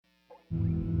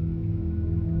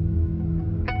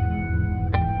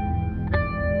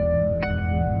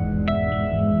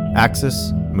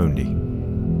Axis Mundi.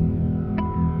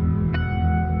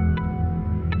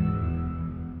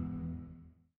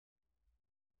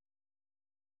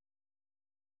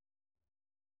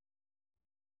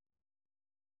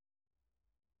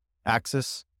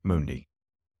 Axis Mundi.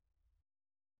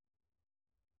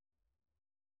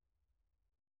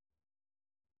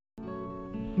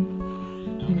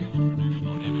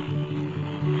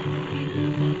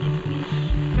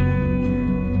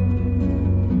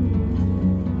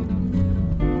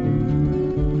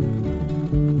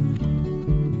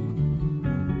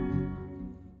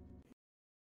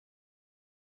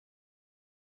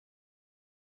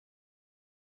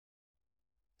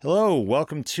 Hello,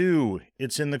 welcome to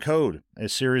It's in the Code, a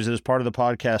series that is part of the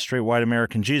podcast Straight White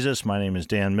American Jesus. My name is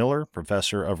Dan Miller,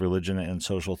 professor of religion and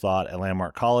social thought at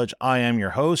Landmark College. I am your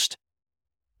host.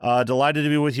 Delighted to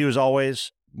be with you as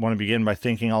always. Want to begin by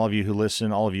thanking all of you who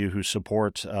listen, all of you who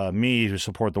support me, who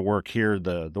support the work here,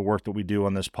 the work that we do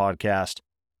on this podcast.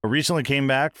 I recently came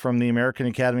back from the American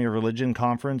Academy of Religion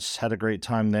conference, had a great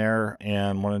time there,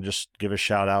 and want to just give a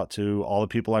shout out to all the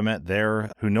people I met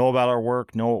there who know about our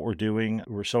work, know what we're doing.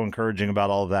 We're so encouraging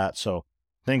about all of that. So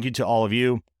thank you to all of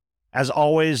you. As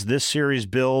always, this series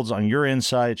builds on your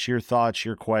insights, your thoughts,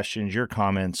 your questions, your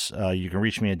comments. You can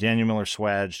reach me at Daniel Miller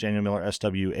Swaj, Daniel Miller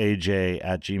SWAJ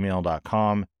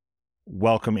 @gmail.com.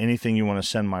 Welcome anything you want to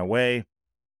send my way.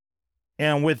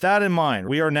 And with that in mind,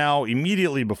 we are now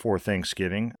immediately before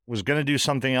Thanksgiving. Was going to do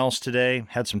something else today,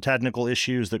 had some technical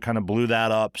issues that kind of blew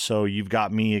that up, so you've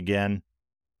got me again.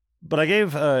 But I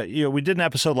gave, we did an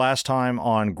episode last time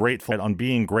on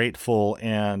being grateful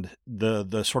and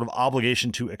the sort of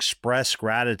obligation to express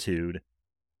gratitude.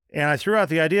 And I threw out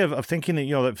the idea of thinking that,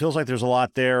 it feels like there's a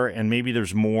lot there and maybe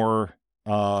there's more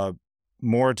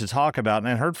to talk about. And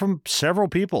I heard from several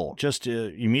people just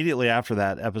immediately after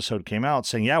that episode came out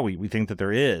saying, yeah, we think that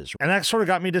there is. And that sort of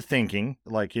got me to thinking,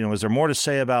 like, is there more to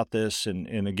say about this?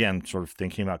 And again, sort of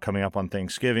thinking about coming up on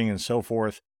Thanksgiving and so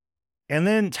forth. And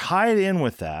then tied in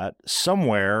with that,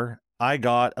 somewhere I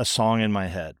got a song in my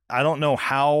head. I don't know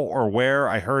how or where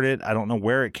I heard it. I don't know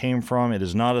where it came from. It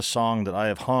is not a song that I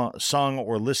have sung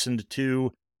or listened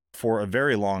to for a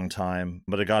very long time,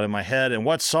 but it got in my head. And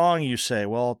what song, you say?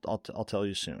 Well, I'll tell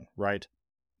you soon, right?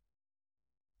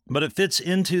 But it fits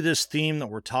into this theme that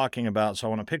we're talking about, so I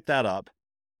want to pick that up.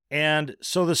 And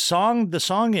so the song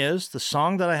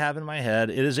that I have in my head.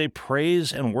 It is a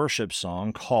praise and worship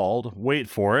song called, wait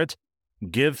for it,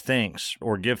 Give Thanks,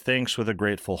 or Give Thanks with a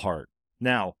Grateful Heart.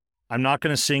 Now, I'm not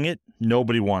going to sing it.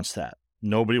 Nobody wants that.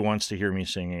 Nobody wants to hear me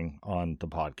singing on the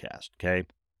podcast, okay?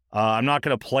 I'm not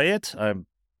going to play it.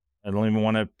 I don't even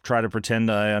want to try to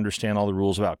pretend I understand all the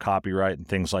rules about copyright and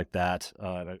things like that.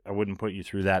 I wouldn't put you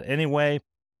through that anyway.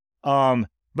 But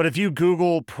if you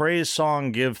Google praise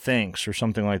song, give thanks or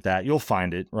something like that, you'll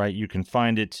find it, right? You can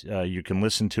find it. You can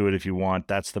listen to it if you want.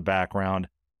 That's the background.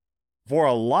 For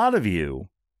a lot of you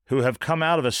who have come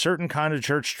out of a certain kind of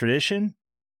church tradition,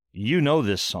 you know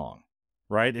this song,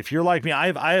 right? If you're like me,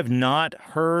 I have not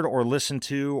heard or listened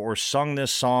to or sung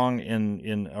this song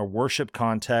in a worship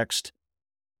context.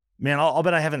 Man, I'll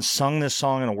bet I haven't sung this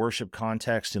song in a worship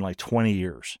context in like 20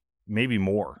 years, maybe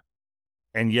more.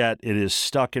 And yet it is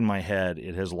stuck in my head.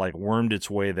 It has like wormed its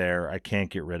way there. I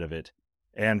can't get rid of it.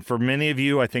 And for many of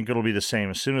you, I think it'll be the same.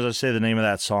 As soon as I say the name of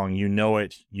that song, you know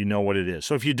it. You know what it is.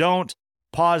 So if you don't,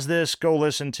 pause this, go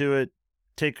listen to it,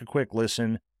 take a quick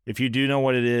listen. If you do know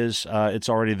what it is, it's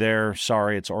already there.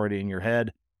 Sorry, it's already in your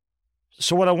head.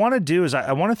 So what I want to do is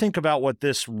I want to think about what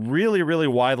this really, really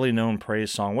widely known praise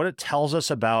song, what it tells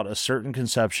us about a certain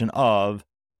conception of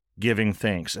giving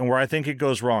thanks and where I think it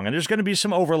goes wrong. And there's going to be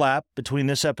some overlap between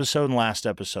this episode and last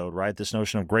episode, right? This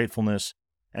notion of gratefulness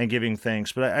and giving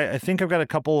thanks. But I think I've got a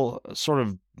couple sort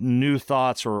of new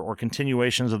thoughts or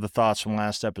continuations of the thoughts from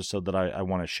last episode that I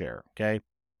want to share, okay?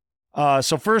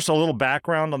 So first, a little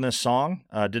background on this song.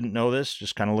 Didn't know this,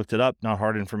 just kind of looked it up. Not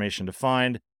hard information to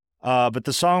find. But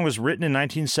the song was written in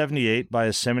 1978 by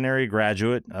a seminary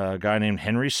graduate, a guy named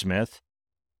Henry Smith.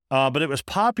 But it was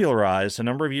popularized a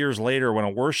number of years later when a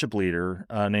worship leader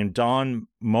named Don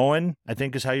Moen, I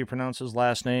think is how you pronounce his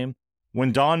last name,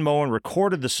 when Don Moen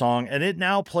recorded the song, and it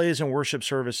now plays in worship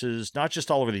services, not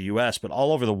just all over the U.S., but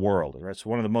all over the world. Right? It's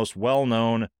one of the most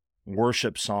well-known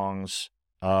worship songs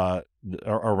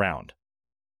around.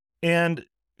 And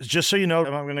just so you know,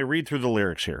 I'm going to read through the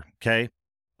lyrics here, okay?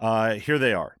 Here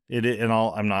they are.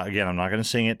 I'm not going to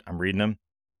sing it. I'm reading them.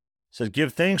 It says,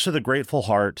 give thanks with a grateful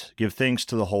heart. Give thanks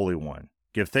to the Holy One.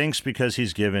 Give thanks because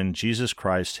he's given Jesus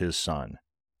Christ, his Son.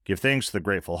 Give thanks to the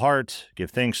grateful heart.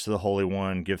 Give thanks to the Holy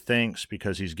One. Give thanks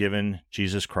because he's given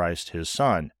Jesus Christ, his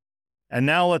Son. And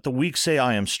now let the weak say,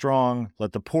 I am strong.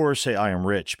 Let the poor say, I am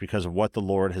rich, because of what the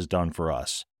Lord has done for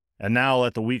us. And now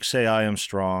let the weak say, I am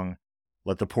strong.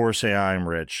 Let the poor say, I am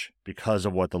rich, because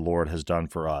of what the Lord has done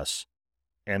for us.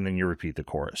 And then you repeat the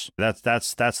chorus. That's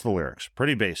the lyrics.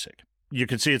 Pretty basic. You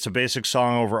can see it's a basic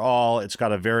song overall. It's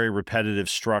got a very repetitive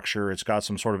structure. It's got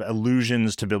some sort of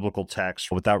allusions to biblical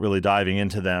text without really diving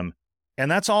into them. And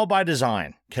that's all by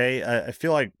design, okay? I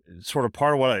feel like sort of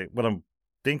part of what I'm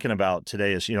thinking about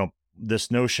today is,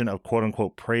 this notion of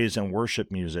quote-unquote praise and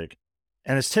worship music.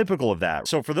 And it's typical of that.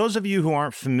 So for those of you who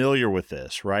aren't familiar with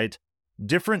this, right,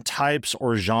 different types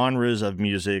or genres of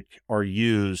music are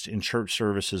used in church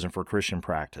services and for Christian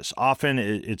practice. Often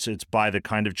it's by the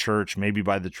kind of church, maybe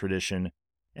by the tradition,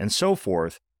 and so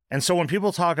forth. And so when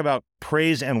people talk about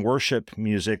praise and worship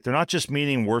music, they're not just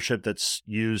meaning worship that's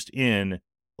used in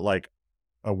like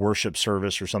a worship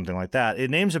service or something like that.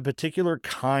 It names a particular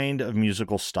kind of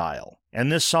musical style.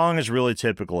 And this song is really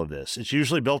typical of this. It's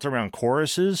usually built around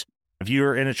choruses. If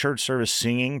you're in a church service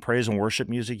singing praise and worship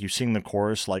music, you sing the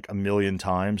chorus like a million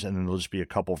times, and then there'll just be a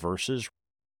couple verses.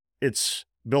 It's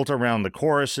built around the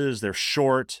choruses. They're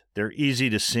short. They're easy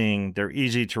to sing. They're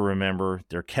easy to remember.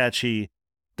 They're catchy.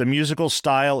 The musical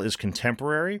style is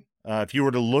contemporary. If you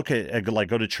were to look at like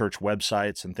go to church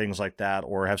websites and things like that,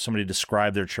 or have somebody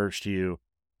describe their church to you,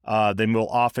 they will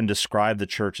often describe the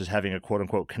church as having a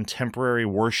quote-unquote contemporary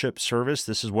worship service.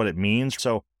 This is what it means.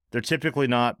 So they're typically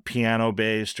not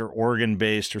piano-based or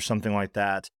organ-based or something like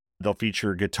that. They'll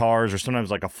feature guitars or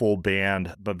sometimes like a full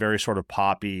band, but very sort of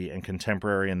poppy and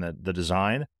contemporary in the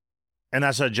design. And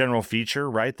that's a general feature,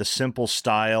 right? The simple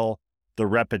style, the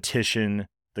repetition,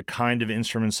 the kind of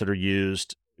instruments that are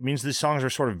used. It means these songs are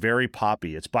sort of very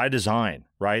poppy. It's by design,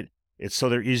 right? It's so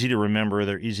they're easy to remember,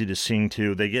 they're easy to sing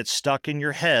to. They get stuck in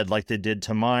your head like they did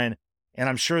to mine. And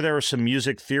I'm sure there are some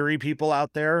music theory people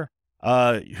out there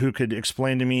who could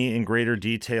explain to me in greater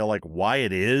detail like why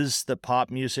it is that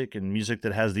pop music and music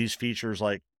that has these features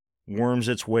like worms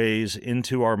its ways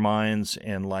into our minds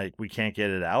and like we can't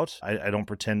get it out. I don't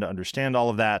pretend to understand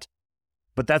all of that.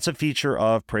 But that's a feature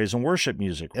of praise and worship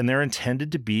music, and they're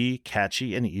intended to be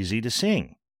catchy and easy to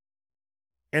sing.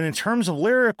 And in terms of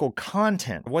lyrical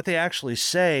content, what they actually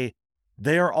say,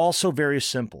 they are also very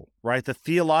simple, right? The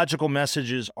theological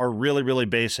messages are really, really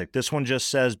basic. This one just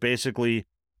says basically,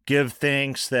 give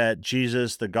thanks that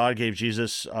God gave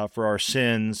Jesus for our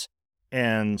sins.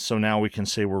 And so now we can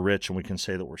say we're rich and we can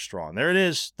say that we're strong. There it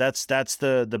is. That's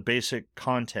the basic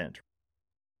content.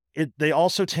 They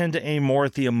also tend to aim more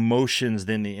at the emotions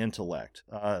than the intellect.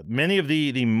 Many of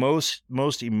the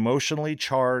most emotionally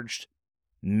charged,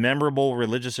 memorable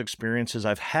religious experiences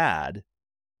I've had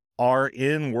are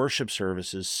in worship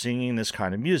services singing this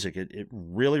kind of music. It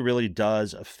really, really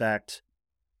does affect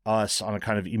us on a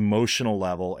kind of emotional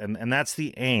level. And that's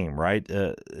the aim, right?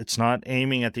 It's not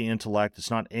aiming at the intellect. It's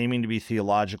not aiming to be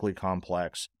theologically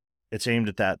complex. It's aimed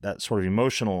at that sort of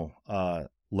emotional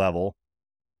level.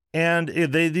 And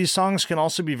these songs can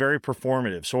also be very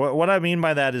performative. So what I mean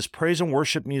by that is praise and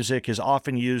worship music is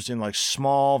often used in like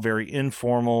small, very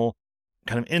informal,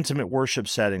 kind of intimate worship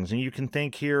settings. And you can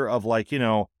think here of like,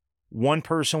 one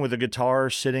person with a guitar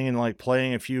sitting and like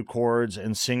playing a few chords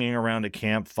and singing around a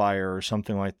campfire or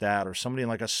something like that, or somebody in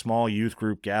like a small youth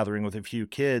group gathering with a few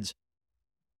kids,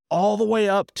 all the way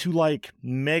up to like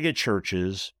mega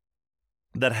churches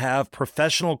that have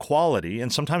professional quality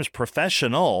and sometimes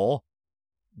professional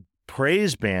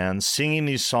praise bands singing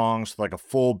these songs with like a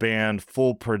full band,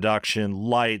 full production,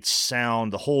 lights,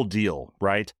 sound, the whole deal,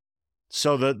 right?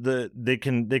 So they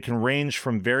can range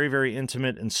from very, very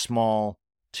intimate and small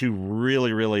to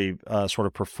really, really sort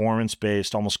of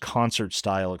performance-based, almost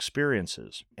concert-style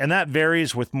experiences. And that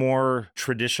varies with more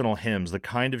traditional hymns, the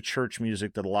kind of church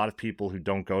music that a lot of people who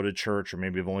don't go to church or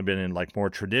maybe have only been in like more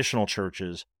traditional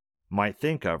churches might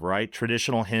think of, right?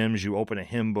 Traditional hymns, you open a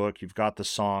hymn book, you've got the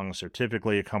songs, they're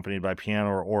typically accompanied by piano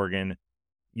or organ.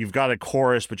 You've got a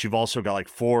chorus, but you've also got like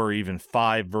 4 or even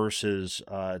 5 verses.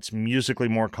 It's musically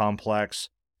more complex.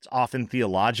 It's often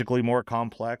theologically more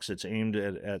complex. It's aimed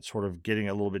at sort of getting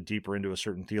a little bit deeper into a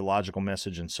certain theological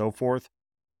message and so forth.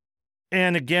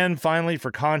 And again, finally,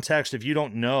 for context, if you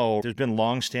don't know, there's been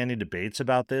long-standing debates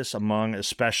about this among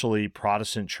especially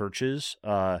Protestant churches.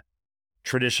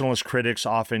 Traditionalist critics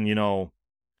often,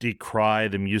 decry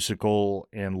the musical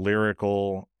and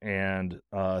lyrical and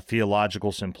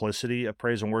theological simplicity of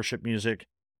praise and worship music.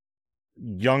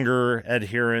 Younger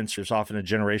adherents, there's often a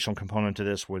generational component to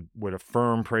this, would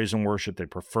affirm praise and worship. They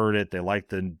preferred it. They liked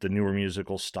the newer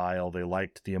musical style. They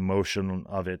liked the emotion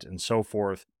of it and so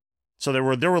forth. So there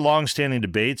were long-standing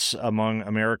debates among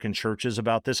American churches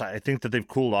about this. I think that they've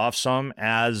cooled off some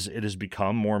as it has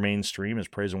become more mainstream, as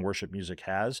praise and worship music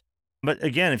has. But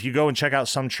again, if you go and check out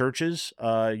some churches,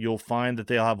 you'll find that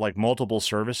they'll have like multiple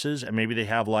services, and maybe they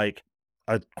have like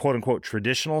a quote unquote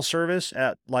traditional service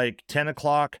at like 10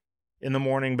 o'clock in the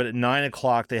morning, but at 9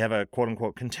 o'clock they have a quote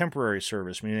unquote contemporary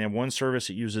service, meaning they have one service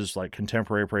that uses like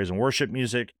contemporary praise and worship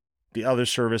music. The other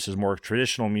service is more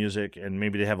traditional music, and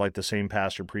maybe they have like the same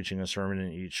pastor preaching a sermon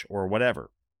in each or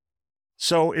whatever.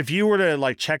 So if you were to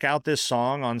like check out this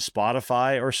song on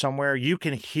Spotify or somewhere, you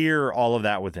can hear all of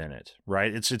that within it,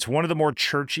 right? It's one of the more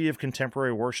churchy of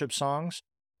contemporary worship songs.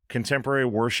 Contemporary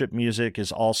worship music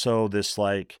is also this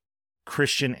like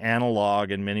Christian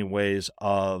analog in many ways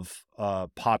of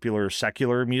popular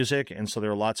secular music. And so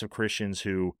there are lots of Christians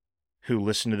who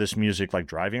listen to this music like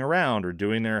driving around or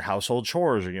doing their household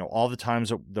chores, or, all the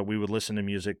times that we would listen to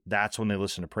music, that's when they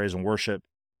listen to praise and worship.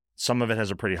 Some of it has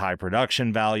a pretty high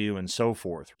production value and so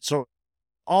forth. So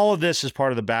all of this is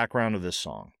part of the background of this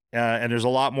song. And there's a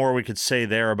lot more we could say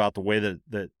there about the way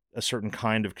that a certain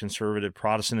kind of conservative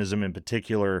Protestantism in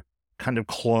particular kind of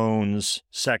clones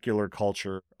secular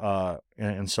culture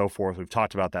and so forth. We've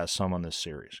talked about that some on this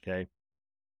series, okay?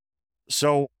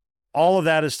 So all of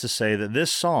that is to say that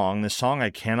this song I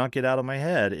cannot get out of my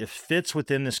head, it fits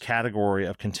within this category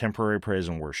of contemporary praise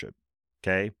and worship,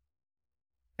 okay?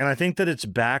 And I think that its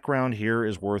background here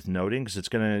is worth noting because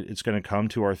it's gonna come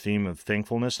to our theme of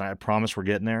thankfulness. And I promise we're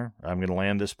getting there. I'm going to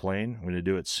land this plane. I'm going to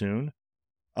do it soon.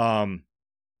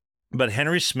 But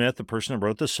Henry Smith, the person that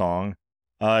wrote the song,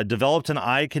 developed an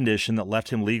eye condition that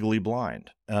left him legally blind.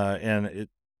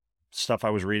 Stuff I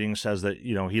was reading says that,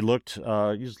 he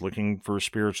was looking for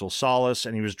spiritual solace,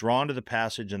 and he was drawn to the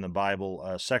passage in the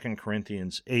Bible, 2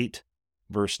 Corinthians 8,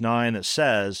 verse 9, that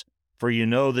says, "For you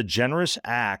know the generous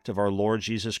act of our Lord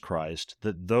Jesus Christ,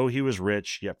 that though he was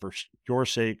rich, yet for your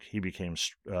sake he became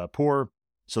poor,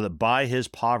 so that by his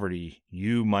poverty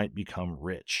you might become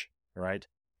rich." Right?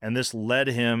 And this led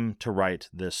him to write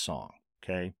this song,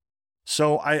 okay?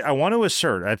 So I want to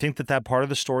assert, I think that part of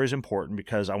the story is important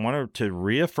because I want to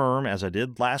reaffirm, as I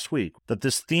did last week, that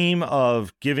this theme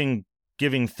of giving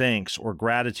thanks or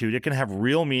gratitude, it can have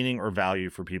real meaning or value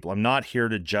for people. I'm not here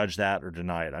to judge that or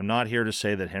deny it. I'm not here to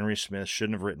say that Henry Smith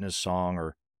shouldn't have written his song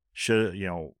or should,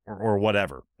 or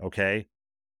whatever, okay?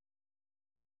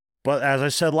 But as I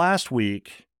said last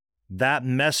week, that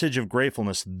message of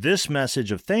gratefulness, this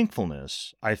message of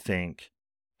thankfulness, I think,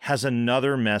 has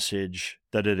another message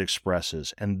that it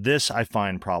expresses. And this I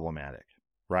find problematic,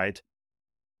 right?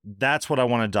 That's what I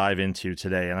want to dive into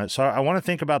today. And so I want to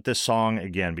think about this song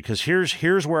again, because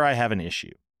here's where I have an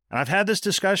issue. And I've had this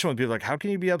discussion with people like, how can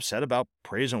you be upset about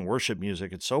praise and worship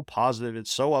music? It's so positive.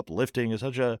 It's so uplifting. It's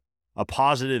such a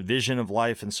positive vision of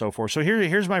life and so forth. So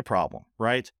here's my problem,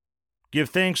 right?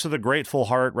 Give thanks to the grateful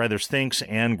heart, right? There's thanks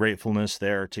and gratefulness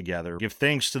there together. Give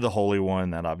thanks to the Holy One.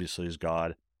 That obviously is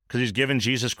God, because he's given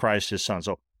Jesus Christ, his son.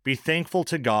 So be thankful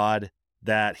to God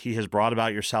that he has brought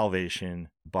about your salvation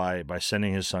by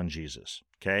sending his son, Jesus.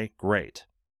 Okay, great.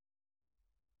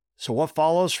 So what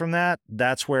follows from that?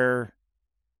 That's where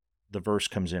the verse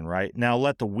comes in, right? Now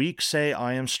let the weak say,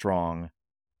 I am strong.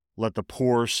 Let the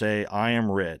poor say, I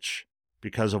am rich,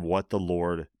 because of what the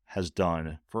Lord has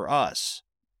done for us.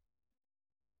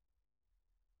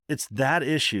 It's that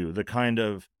issue, the kind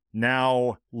of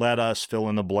now let us fill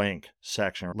in the blank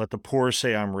section. Let the poor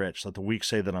say I'm rich. Let the weak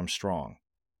say that I'm strong.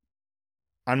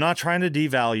 I'm not trying to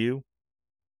devalue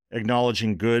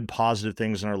acknowledging good, positive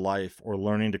things in our life or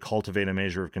learning to cultivate a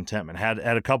measure of contentment. Had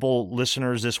a couple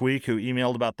listeners this week who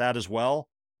emailed about that as well.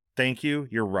 Thank you.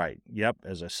 You're right. Yep.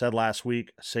 As I said last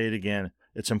week, say it again.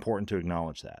 It's important to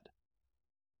acknowledge that.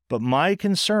 But my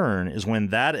concern is when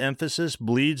that emphasis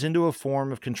bleeds into a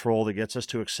form of control that gets us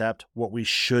to accept what we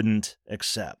shouldn't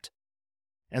accept.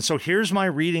 And so here's my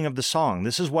reading of the song.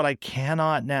 This is what I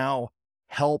cannot now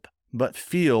help but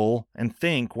feel and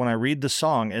think when I read the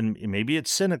song, and maybe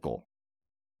it's cynical.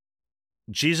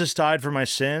 Jesus died for my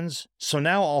sins, so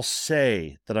now I'll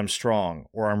say that I'm strong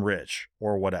or I'm rich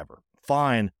or whatever.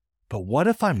 Fine, but what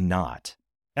if I'm not?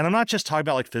 And I'm not just talking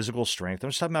about like physical strength. I'm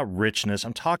just talking about richness.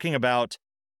 I'm talking about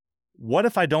what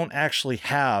if I don't actually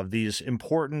have these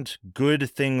important, good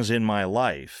things in my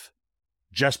life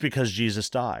just because Jesus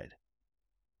died?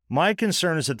 My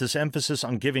concern is that this emphasis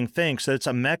on giving thanks, that it's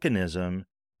a mechanism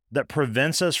that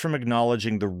prevents us from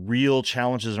acknowledging the real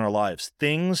challenges in our lives,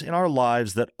 things in our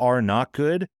lives that are not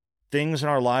good, things in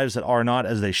our lives that are not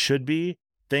as they should be,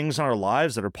 things in our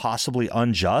lives that are possibly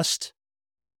unjust.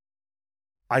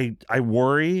 I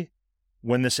worry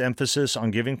when this emphasis on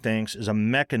giving thanks is a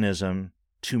mechanism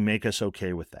to make us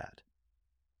okay with that.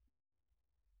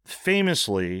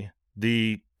 famously,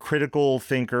 the critical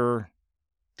thinker,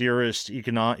 theorist,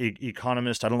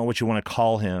 economist, I don't know what you want to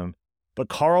call him, but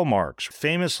Karl Marx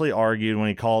famously argued when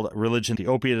he called religion the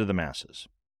opiate of the masses.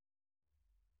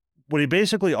 What he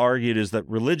basically argued is that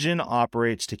religion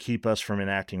operates to keep us from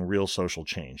enacting real social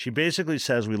change. He basically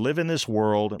says we live in this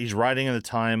world. He's writing in the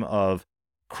time of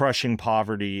crushing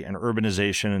poverty and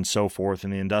urbanization and so forth in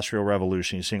the Industrial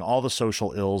Revolution. He's seeing all the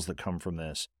social ills that come from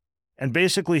this. And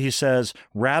basically he says,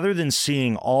 rather than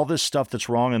seeing all this stuff that's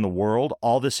wrong in the world,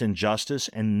 all this injustice,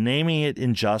 and naming it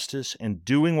injustice and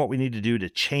doing what we need to do to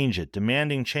change it,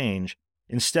 demanding change,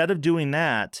 instead of doing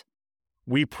that,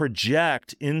 we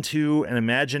project into an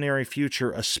imaginary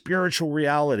future a spiritual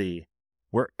reality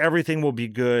where everything will be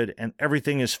good and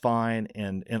everything is fine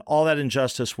and all that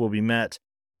injustice will be met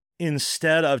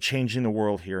instead of changing the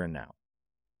world here and now.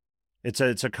 It's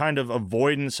a kind of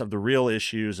avoidance of the real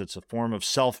issues. It's a form of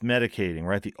self-medicating,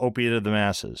 right? The opiate of the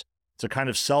masses. It's a kind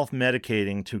of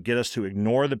self-medicating to get us to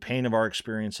ignore the pain of our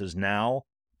experiences now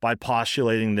by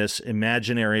postulating this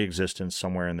imaginary existence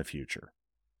somewhere in the future.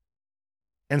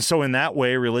 And so in that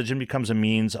way, religion becomes a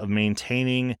means of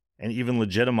maintaining and even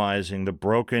legitimizing the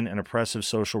broken and oppressive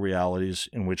social realities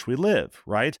in which we live,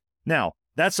 right? Now,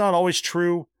 that's not always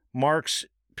true. Marx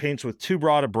paints with too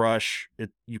broad a brush.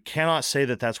 You cannot say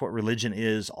that that's what religion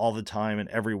is all the time and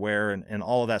everywhere and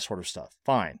all of that sort of stuff.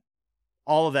 Fine.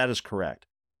 All of that is correct.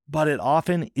 But it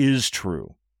often is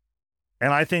true.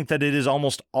 And I think that it is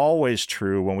almost always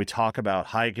true when we talk about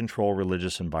high control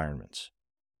religious environments.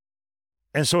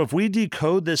 And so if we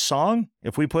decode this song,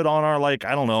 if we put on our,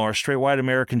 our straight white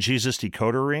American Jesus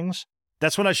decoder rings,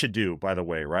 that's what I should do, by the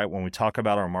way, right? When we talk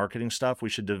about our marketing stuff, we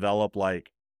should develop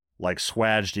like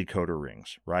Swag decoder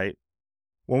rings, right?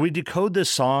 When we decode this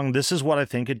song, this is what I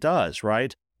think it does,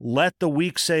 right? Let the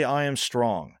weak say I am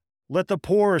strong. Let the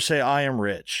poor say I am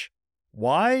rich.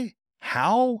 Why?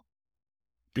 How?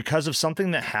 Because of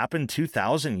something that happened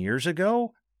 2,000 years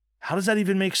ago? How does that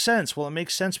even make sense? Well, it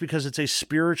makes sense because it's a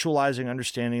spiritualizing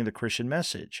understanding of the Christian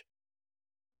message.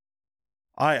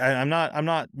 I'm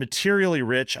not materially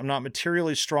rich. I'm not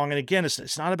materially strong. And again,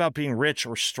 it's not about being rich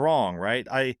or strong, right?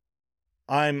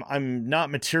 I'm not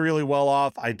materially well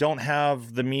off. I don't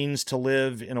have the means to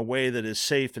live in a way that is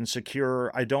safe and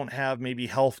secure. I don't have maybe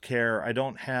health care. I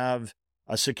don't have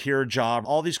a secure job,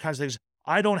 all these kinds of things.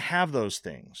 I don't have those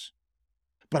things.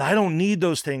 But I don't need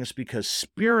those things because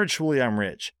spiritually I'm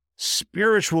rich.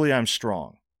 Spiritually I'm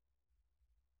strong.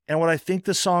 And what I think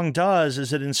the song does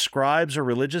is it inscribes a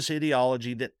religious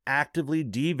ideology that actively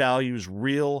devalues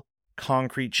real,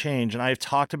 concrete change. And I've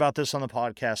talked about this on the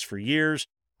podcast for years.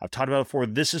 I've talked about it before.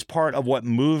 This is part of what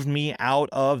moved me out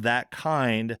of that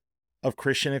kind of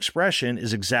Christian expression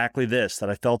is exactly this,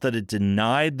 that I felt that it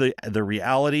denied the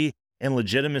reality and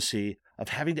legitimacy of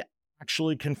having to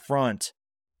actually confront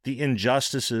the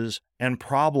injustices and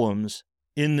problems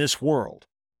in this world.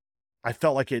 I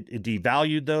felt like it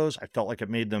devalued those. I felt like it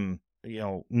made them,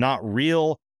 not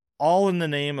real, all in the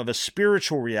name of a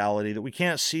spiritual reality that we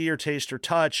can't see or taste or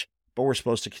touch, but we're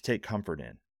supposed to take comfort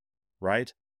in,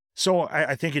 right? So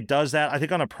I think it does that. I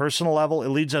think on a personal level, it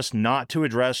leads us not to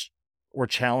address or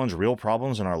challenge real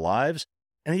problems in our lives.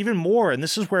 And even more, and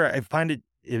this is where I find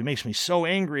it makes me so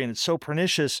angry and it's so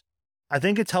pernicious, I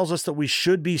think it tells us that we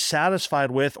should be satisfied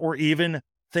with or even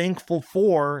thankful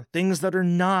for things that are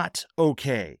not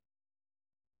okay.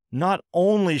 Not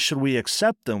only should we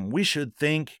accept them, we should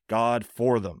thank God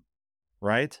for them,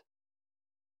 right?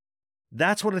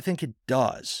 That's what I think it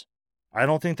does. I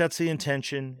don't think that's the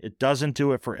intention. It doesn't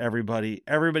do it for everybody.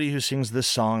 Everybody who sings this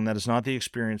song, that is not the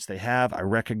experience they have. I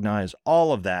recognize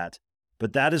all of that.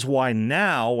 But that is why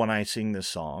now when I sing this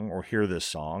song or hear this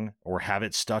song or have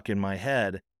it stuck in my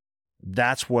head,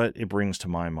 that's what it brings to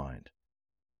my mind.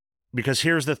 Because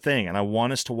here's the thing, and I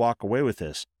want us to walk away with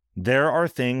this. There are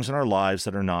things in our lives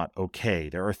that are not okay.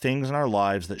 There are things in our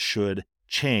lives that should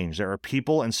change. There are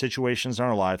people and situations in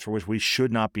our lives for which we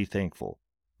should not be thankful.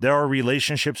 There are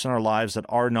relationships in our lives that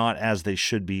are not as they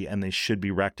should be, and they should be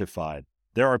rectified.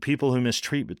 There are people who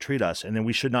mistreat us, and then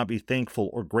we should not be thankful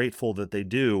or grateful that they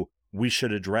do. We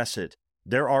should address it.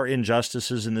 There are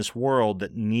injustices in this world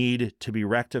that need to be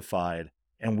rectified,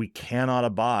 and we cannot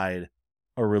abide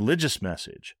a religious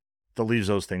message that leaves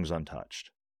those things untouched.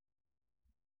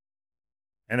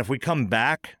 And if we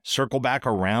circle back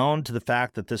around to the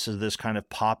fact that this is this kind of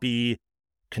poppy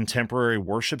contemporary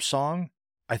worship song,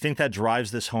 I think that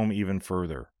drives this home even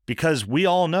further. Because we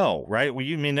all know, right?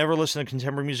 You may never listen to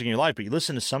contemporary music in your life, but you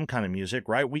listen to some kind of music,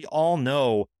 right? We all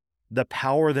know the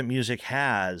power that music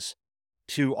has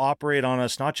to operate on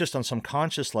us, not just on some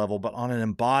conscious level, but on an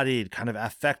embodied kind of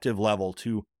affective level,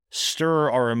 to stir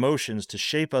our emotions, to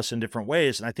shape us in different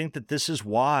ways. And I think that this is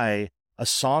why a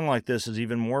song like this is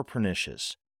even more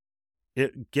pernicious.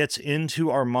 It gets into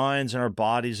our minds and our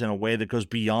bodies in a way that goes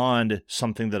beyond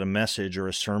something that a message or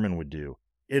a sermon would do.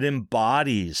 It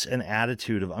embodies an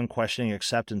attitude of unquestioning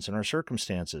acceptance in our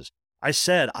circumstances. I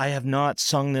said, I have not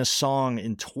sung this song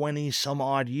in 20 some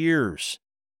odd years.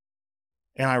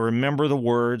 And I remember the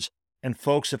words. And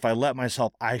folks, if I let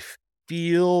myself, I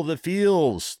feel the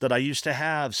feels that I used to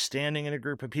have standing in a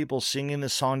group of people singing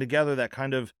this song together, that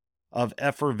kind of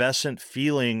effervescent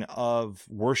feeling of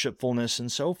worshipfulness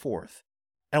and so forth.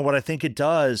 And what I think it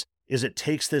does is it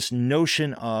takes this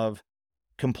notion of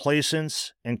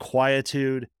complacence and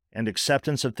quietude and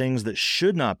acceptance of things that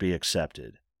should not be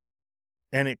accepted,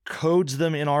 and it codes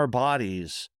them in our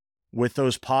bodies with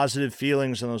those positive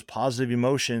feelings and those positive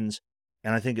emotions.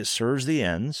 And I think it serves the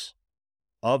ends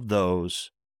of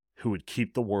those who would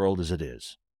keep the world as it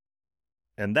is.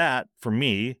 And that, for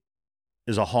me,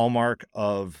 is a hallmark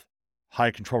of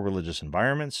high control religious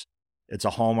environments. It's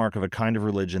a hallmark of a kind of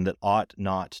religion that ought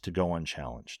not to go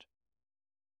unchallenged.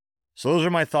 So those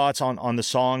are my thoughts on the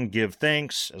song Give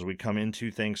Thanks as we come into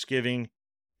Thanksgiving.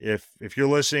 If you're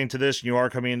listening to this and you are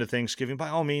coming into Thanksgiving, by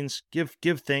all means, give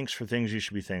thanks for things you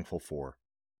should be thankful for.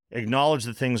 Acknowledge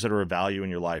the things that are of value in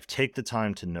your life. Take the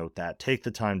time to note that. Take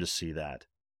the time to see that.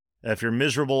 If you're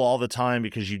miserable all the time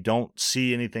because you don't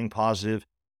see anything positive,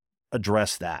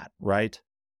 address that, right?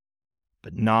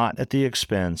 But not at the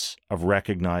expense of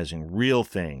recognizing real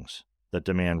things that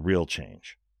demand real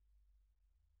change.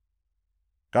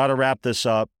 Got to wrap this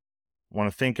up. I want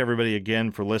to thank everybody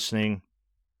again for listening.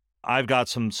 I've got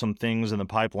some things in the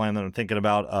pipeline that I'm thinking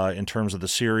about in terms of the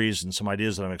series, and some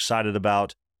ideas that I'm excited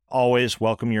about. Always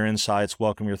welcome your insights,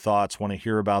 welcome your thoughts, want to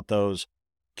hear about those.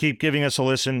 Keep giving us a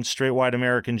listen. Straight White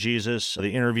American Jesus,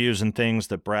 the interviews and things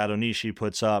that Brad Onishi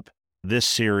puts up, this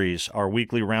series, our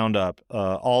weekly roundup,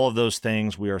 all of those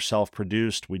things. We are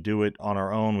self-produced. We do it on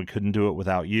our own. We couldn't do it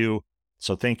without you.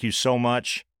 So thank you so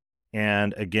much.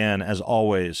 And again, as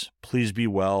always, please be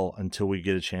well until we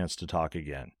get a chance to talk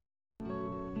again.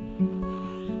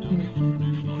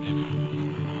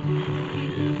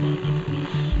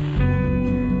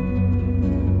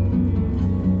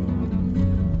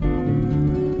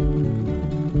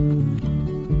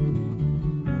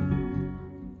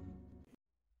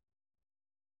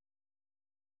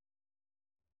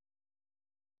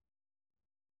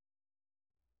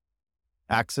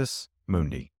 Axis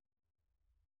Mundi.